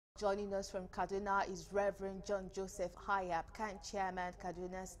Joining us from Kaduna is Reverend John Joseph Hayab, current chairman,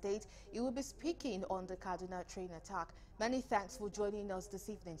 Kaduna State. He will be speaking on the Kaduna train attack. Many thanks for joining us this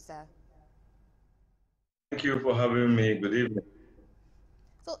evening, sir. Thank you for having me. Good evening.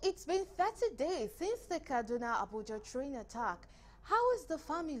 So it's been 30 days since the Kaduna-Abuja train attack. How is the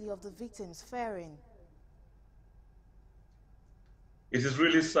family of the victims faring? It is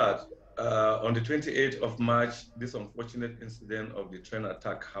really sad. On the 28th of March, this unfortunate incident of the train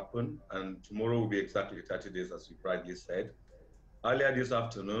attack happened, and tomorrow will be exactly 30 days, as you rightly said. Earlier this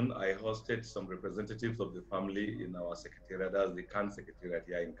afternoon, I hosted some representatives of the family in our secretariat, that's the CAN secretariat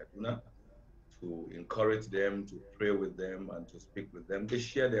here in Kaduna, to encourage them, to pray with them, and to speak with them. They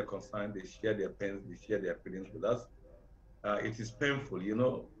share their concern, they share their pains, they share their feelings with us. It is painful, you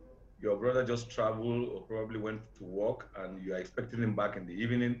know. Your brother just traveled or probably went to work and you are expecting him back in the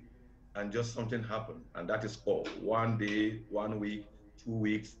evening and just something happened. And that is all. 1 day, 1 week, 2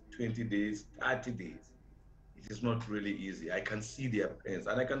 weeks, 20 days, 30 days. It is not really easy. I can see their pains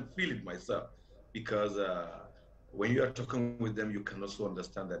and I can feel it myself because when you are talking with them, you can also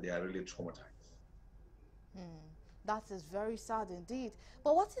understand that they are really traumatized. That is very sad indeed.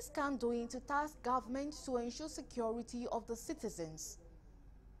 But what is CAN doing to task government to ensure security of the citizens?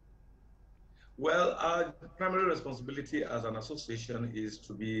 Well, our primary responsibility as an association is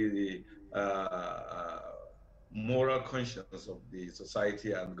to be the moral conscience of the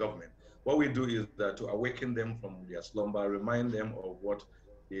society and government. What we do is that to awaken them from their slumber, remind them of what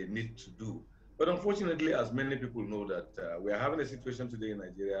they need to do. But unfortunately, as many people know that we are having a situation today in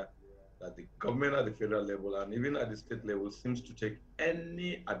Nigeria that the government at the federal level and even at the state level seems to take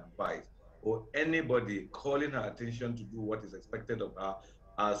any advice or anybody calling her attention to do what is expected of her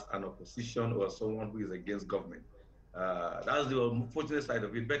as an opposition or someone who is against government. That's the unfortunate side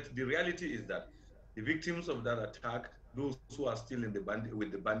of it. But the reality is that the victims of that attack, those who are still in the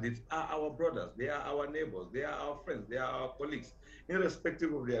with the bandits, are our brothers. They are our neighbors. They are our friends. They are our colleagues,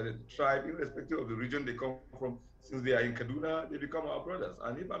 irrespective of their tribe, irrespective of the region they come from. Since they are in Kaduna, they become our brothers.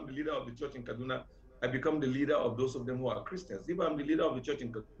 And if I'm the leader of the church in Kaduna, I become the leader of those of them who are Christians. If I'm the leader of the church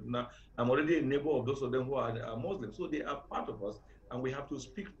in Kaduna, I'm already a neighbor of those of them who are Muslims. So they are part of us, and we have to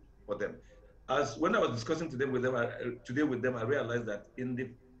speak for them. As when I was discussing today with them, I realized that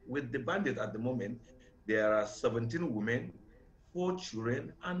with the bandits at the moment, there are 17 women, 4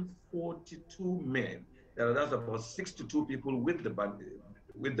 children, and 42 men. That's about 62 people with the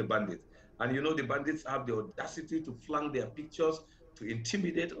bandits. And you know, the bandits have the audacity to flank their pictures, to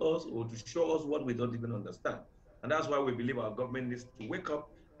intimidate us, or to show us what we don't even understand. And that's why we believe our government needs to wake up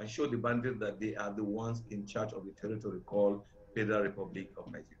and show the bandits that they are the ones in charge of the territory called Federal Republic of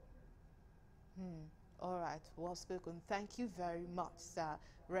Nigeria. All right, well spoken. Thank you very much, sir.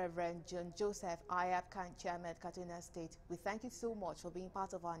 Reverend John Joseph Hayab, current chairman, Kaduna State. We thank you so much for being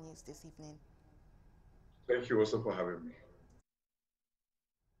part of our news this evening. Thank you also for having me.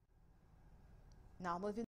 Now moving